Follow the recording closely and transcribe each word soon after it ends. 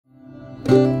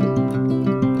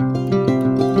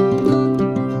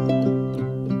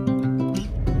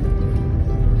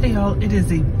It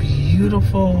is a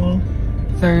beautiful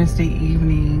Thursday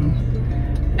evening,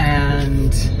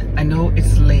 and I know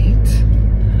it's late.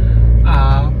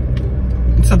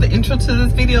 So the intro to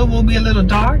this video will be a little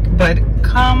dark, but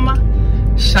come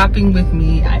shopping with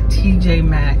me at TJ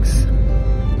Maxx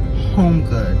Home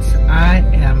Goods. I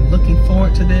am looking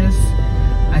forward to this.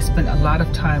 I spent a lot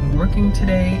of time working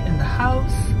today in the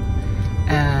house,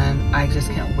 and I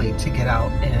just can't wait to get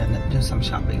out and do some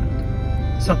shopping.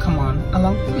 So come on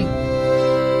along with me.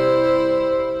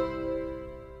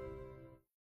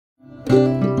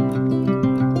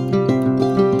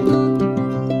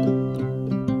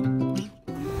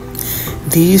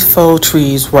 These faux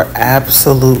trees were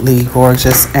absolutely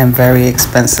gorgeous and very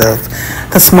expensive.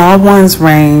 The small ones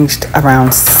ranged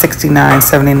around $69,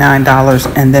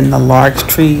 $79, and then the large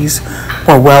trees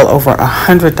were well over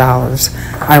 $100.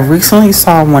 I recently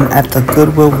saw one at the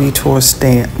Goodwill retail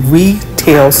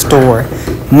store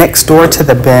next door to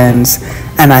the bins,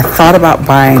 and I thought about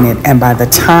buying it, and by the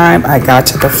time I got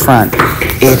to the front,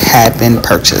 it had been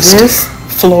purchased. This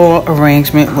floral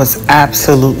arrangement was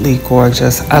absolutely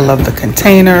gorgeous. I love the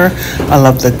container, I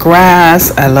love the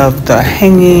grass, I love the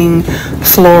hanging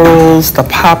florals, the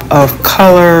pop of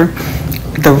color,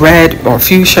 the red or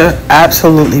fuchsia,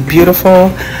 absolutely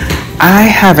beautiful. I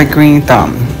have a green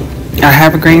thumb.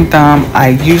 I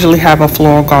usually have a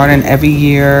floral garden every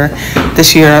year.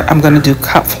 This year I'm going to do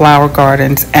cut flower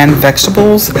gardens and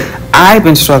vegetables. I've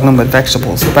been struggling with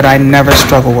vegetables, but I never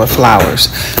struggle with flowers.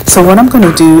 So what I'm going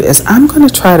to do is I'm going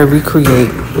to try to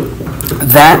recreate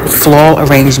that floral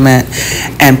arrangement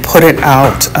and put it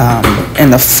out in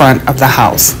the front of the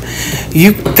house.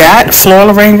 That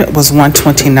floral arrangement was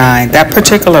 $129. That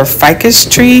particular ficus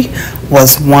tree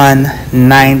was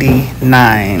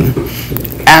 $199.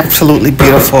 Absolutely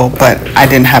beautiful, but I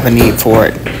didn't have a need for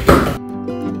it.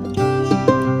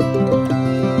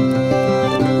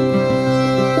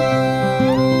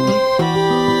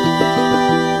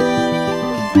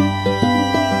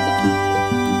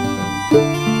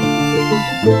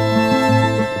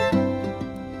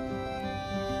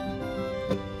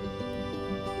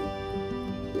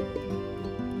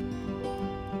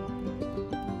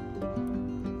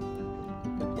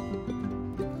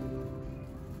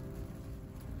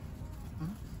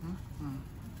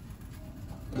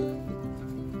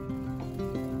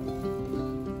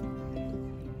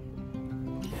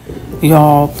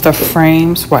 Y'all, the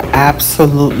frames were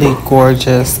absolutely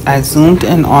gorgeous. I zoomed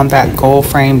in on that gold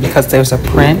frame because there's a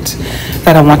print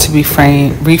that I want to be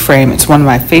reframe. It's one of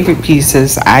my favorite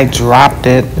pieces. I dropped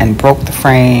it and broke the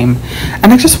frame,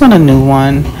 and I just want a new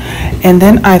one. And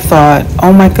then I thought,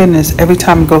 oh my goodness, every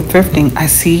time I go thrifting, I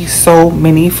see so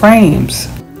many frames.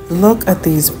 Look at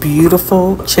these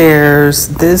beautiful chairs.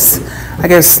 This, I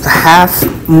guess, half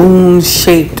moon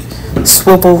shaped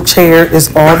swivel chair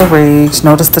is all the rage.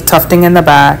 Notice the tufting in the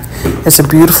back. It's a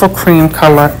beautiful cream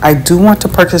color. I do want to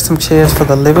purchase some chairs for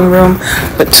the living room,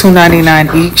 but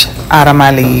 $2.99 each, out of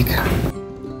my league.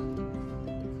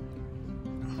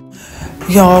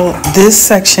 Y'all, this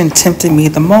section tempted me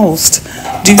the most.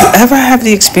 Do you ever have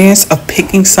the experience of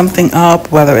picking something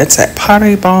up, whether it's at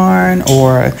Pottery Barn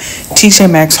or TJ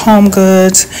Maxx Home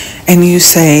Goods, and you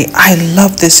say, I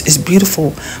love this, it's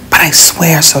beautiful, but I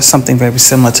swear I saw something very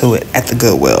similar to it at the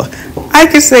Goodwill. I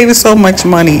could save so much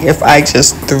money if I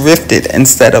just thrifted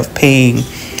instead of paying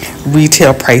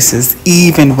retail prices,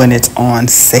 even when it's on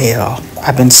sale.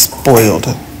 I've been spoiled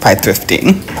by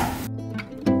thrifting.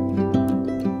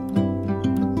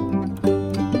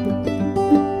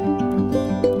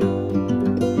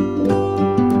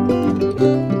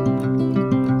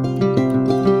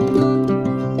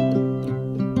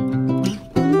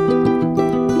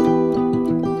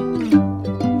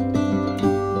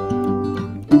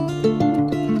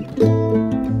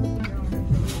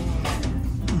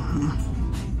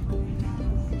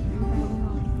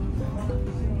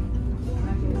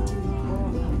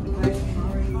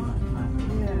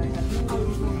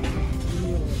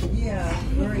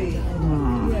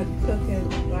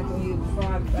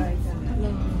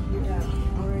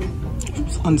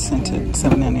 Unscented,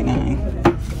 $7.99.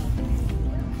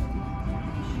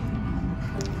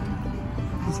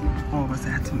 Oh, was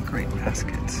that some great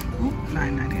baskets?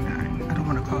 $9.99. I don't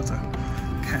want to cause a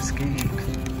cascade.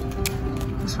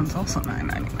 This one's also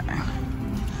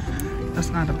 $9.99.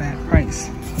 That's not a bad price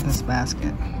for this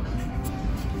basket.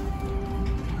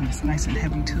 And it's nice and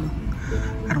heavy too.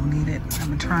 I don't need it. I've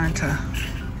been trying to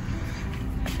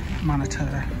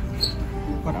monitor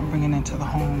what I'm bringing into the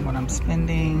home, what I'm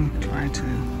spending, trying to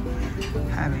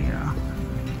have a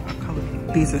color.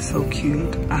 These are so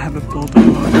cute. I haven't pulled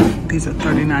them up. These are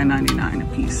 $39.99 a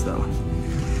piece though.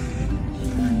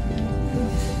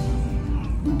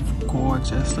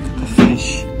 gorgeous. Look at the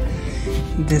fish.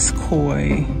 This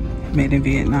koi, made in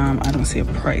Vietnam. I don't see a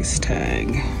price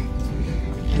tag.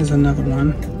 Here's another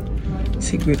one.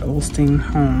 Secret Olstein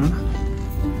Home.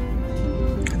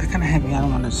 They're kind of heavy. I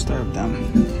don't want to disturb them.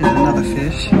 Here's another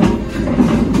fish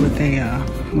with a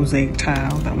mosaic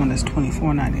tile. That one is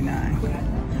 $24.99.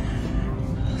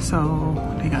 So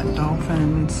they got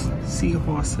dolphins,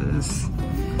 seahorses,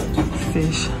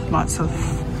 fish, lots of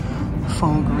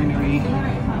faux greenery.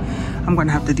 I'm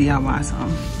gonna have to DIY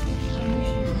some.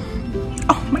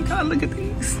 Oh my God, look at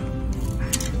these.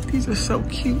 These are so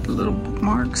cute, the little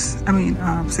bookmarks. I mean,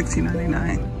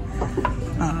 $16.99.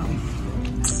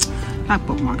 Not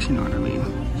bookmarks, you know what I mean.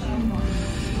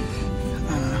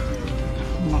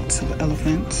 Lots of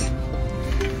elephants.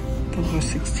 Those are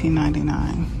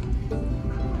 $16.99.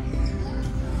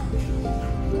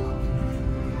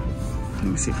 Let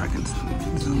me see if I can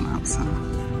zoom out some.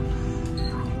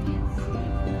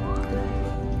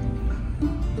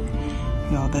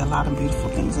 Y'all, there are a lot of beautiful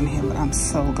things in here, but I'm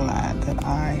so glad that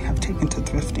I have taken to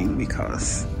thrifting,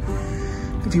 because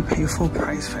if you pay full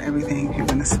price for everything, you're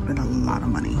gonna spend a lot of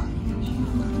money.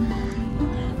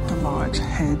 The large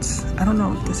heads. I don't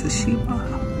know if this is Shiba.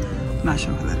 I'm not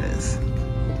sure who that is.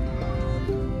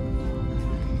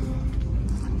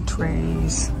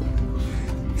 Trays,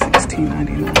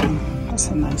 $16.99. That's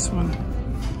a nice one.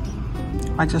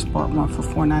 I just bought one for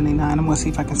 $4.99. I'm gonna see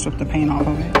if I can strip the paint off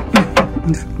of it.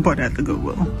 Bought at the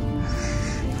Goodwill.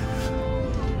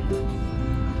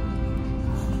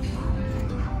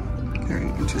 Very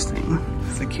interesting.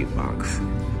 It's a cute box.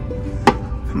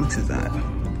 How much is that?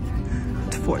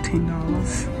 It's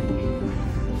 $14.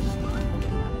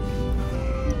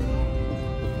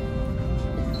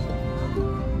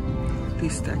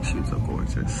 These statues are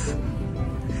gorgeous.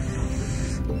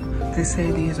 They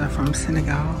say these are from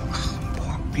Senegal.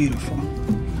 Oh, beautiful.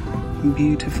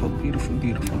 Beautiful, beautiful,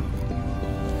 beautiful.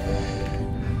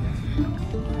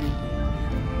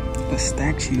 The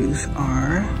statues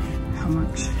are, how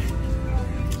much?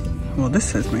 Well, this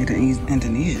says made in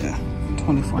Indonesia,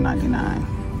 $24.99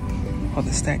 for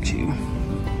the statue.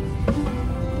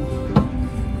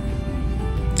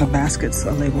 The baskets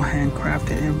are labeled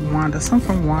handcrafted in Rwanda. Some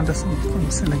from Rwanda, some from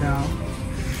Senegal.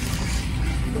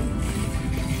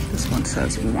 This one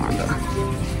says Rwanda.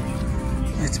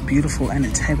 It's beautiful and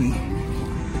it's heavy.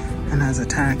 And has a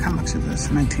tag. How much is this?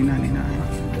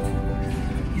 $19.99.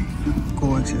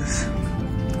 Gorgeous.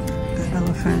 The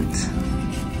elephant.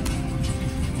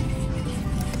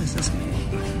 What is this made?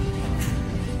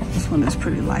 This one is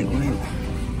pretty lightweight.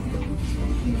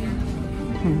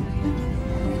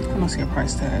 I don't see a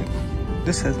price tag.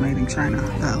 This says made in China,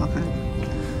 the elephant.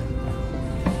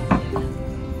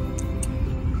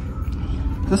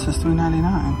 This is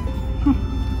 $3.99.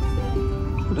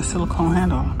 With a silicone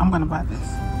handle. I'm gonna buy this.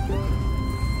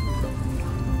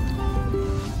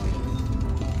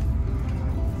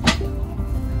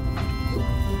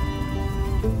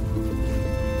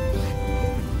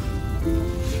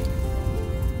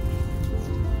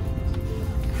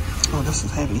 Oh, this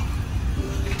is heavy.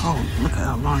 Oh, look at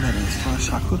how long that is for a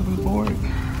charcuterie board.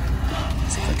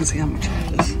 Let's see if I can see how much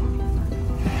it is.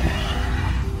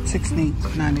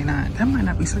 $16.99. That might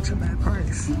not be such a bad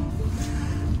price.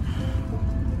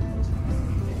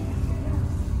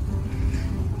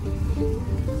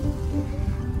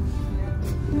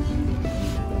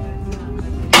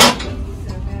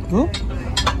 Whoop.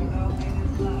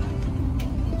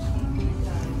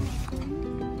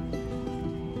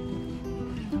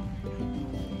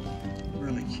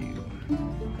 Really cute.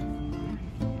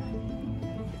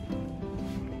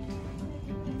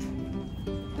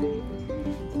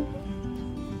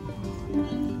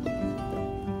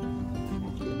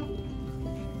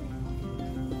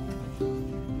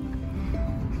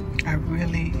 I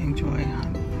really enjoy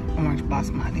orange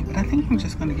blossom honey, but I think I'm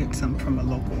just gonna get some from a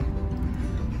local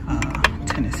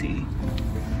Tennessee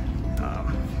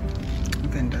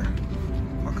vendor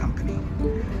or company.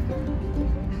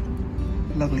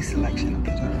 Lovely selection of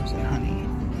preserves and honey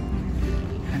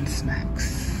and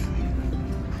snacks.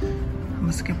 I'm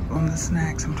gonna skip on the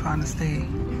snacks. I'm trying to stay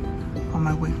on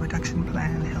my weight reduction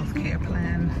plan, healthcare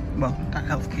plan. Well, not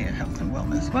healthcare, health and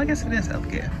wellness. Well, I guess it is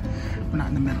healthcare, but not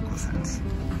in the medical sense.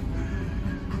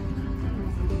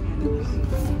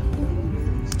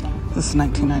 This is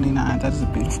 $19.99. That is a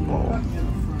beautiful bowl.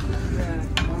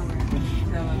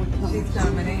 She's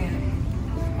coming in.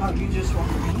 Oh, you just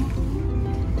walked in?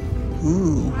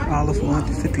 Ooh, olive wood,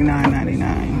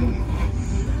 $59.99.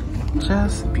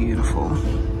 Just beautiful.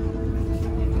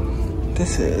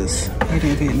 This is made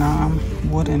in Vietnam,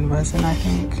 wood and resin, I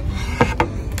think.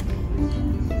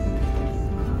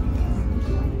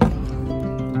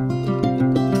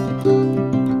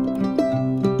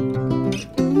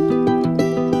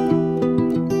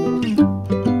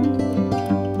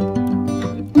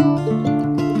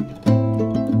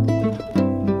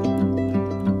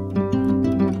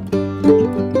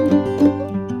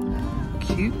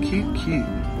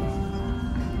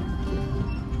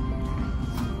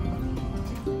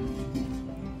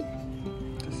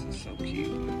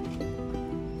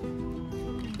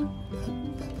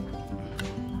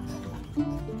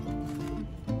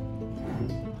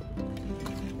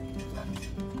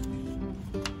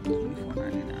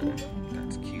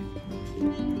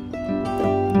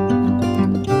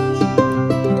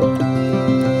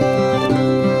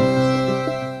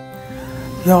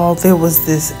 Y'all, there was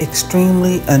this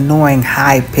extremely annoying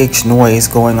high-pitched noise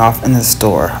going off in the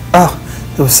store. Oh,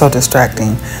 it was so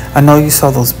distracting. I know you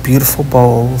saw those beautiful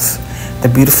bowls, the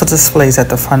beautiful displays at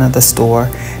the front of the store.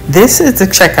 This is the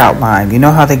checkout line. You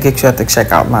know how they get you at the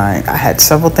checkout line. I had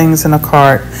several things in the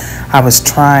cart. I was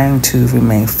trying to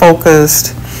remain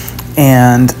focused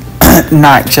and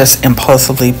not just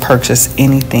impulsively purchase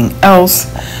anything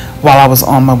else while I was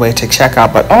on my way to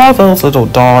checkout. But all those little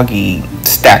doggy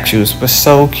statues were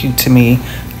so cute to me.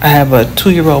 I have a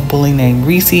 2-year-old bully named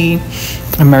Reese,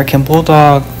 American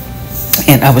Bulldog,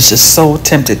 and I was just so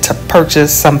tempted to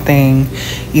purchase something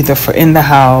either for in the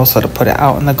house or to put it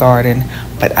out in the garden,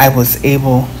 but I was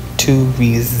able to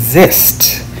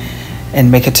resist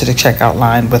and make it to the checkout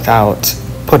line without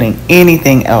putting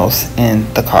anything else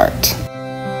in the cart.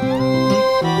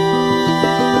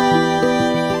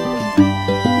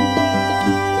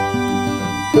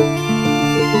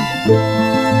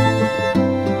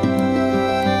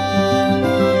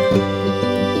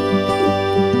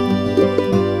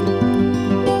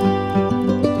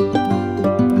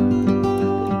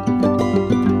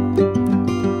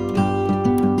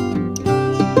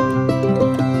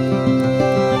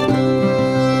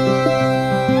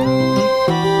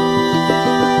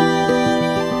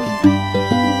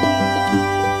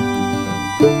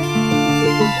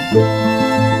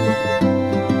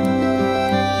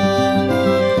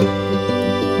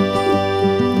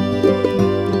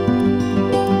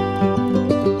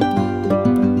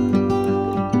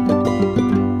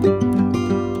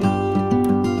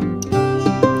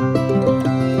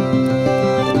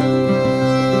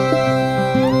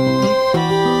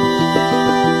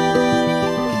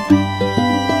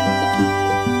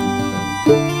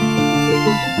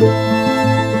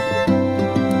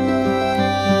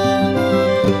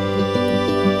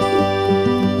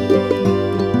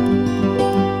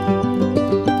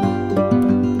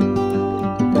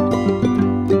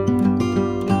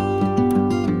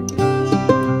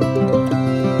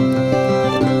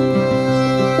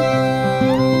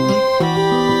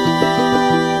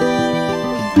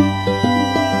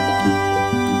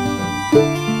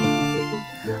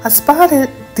 I spotted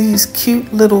these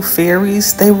cute little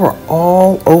fairies. They were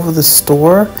all over the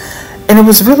store, and it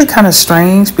was really kind of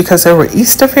strange because they were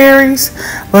Easter fairies.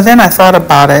 But then I thought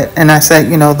about it and I said,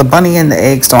 you know, the bunny and the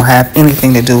eggs don't have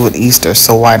anything to do with Easter,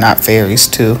 so why not fairies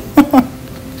too?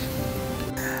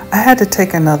 I had to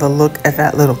take another look at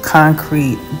that little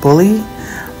concrete bully.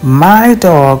 My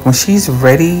dog, when she's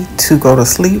ready to go to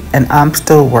sleep and I'm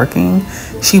still working,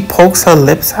 she pokes her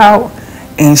lips out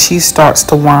and she starts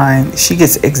to whine. She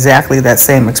gets exactly that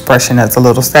same expression as the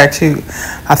little statue.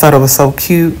 I thought it was so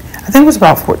cute. I think it was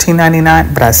about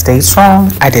 $14.99, but I stayed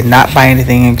strong. I did not buy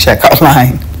anything in checkout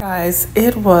line. Guys,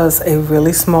 it was a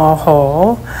really small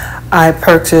haul. I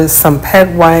purchased some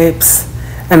pet wipes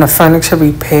and a furniture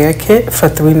repair kit for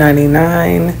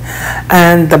 $3.99,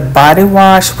 and the body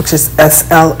wash, which is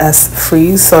SLS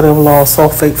free, sodium lauryl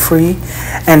sulfate free,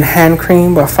 and hand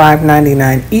cream were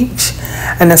 $5.99 each,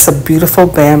 and it's a beautiful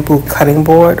bamboo cutting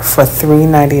board for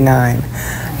 $3.99.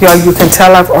 Y'all, you can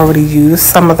tell I've already used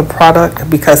some of the product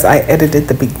because I edited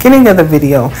the beginning of the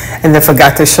video and then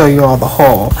forgot to show you all the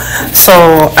haul. So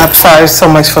I'm sorry so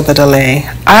much for the delay.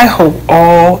 I hope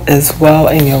all is well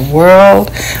in your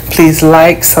world. Please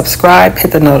like, subscribe,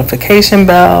 hit the notification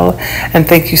bell, and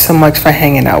thank you so much for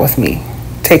hanging out with me.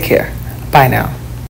 Take care. Bye now.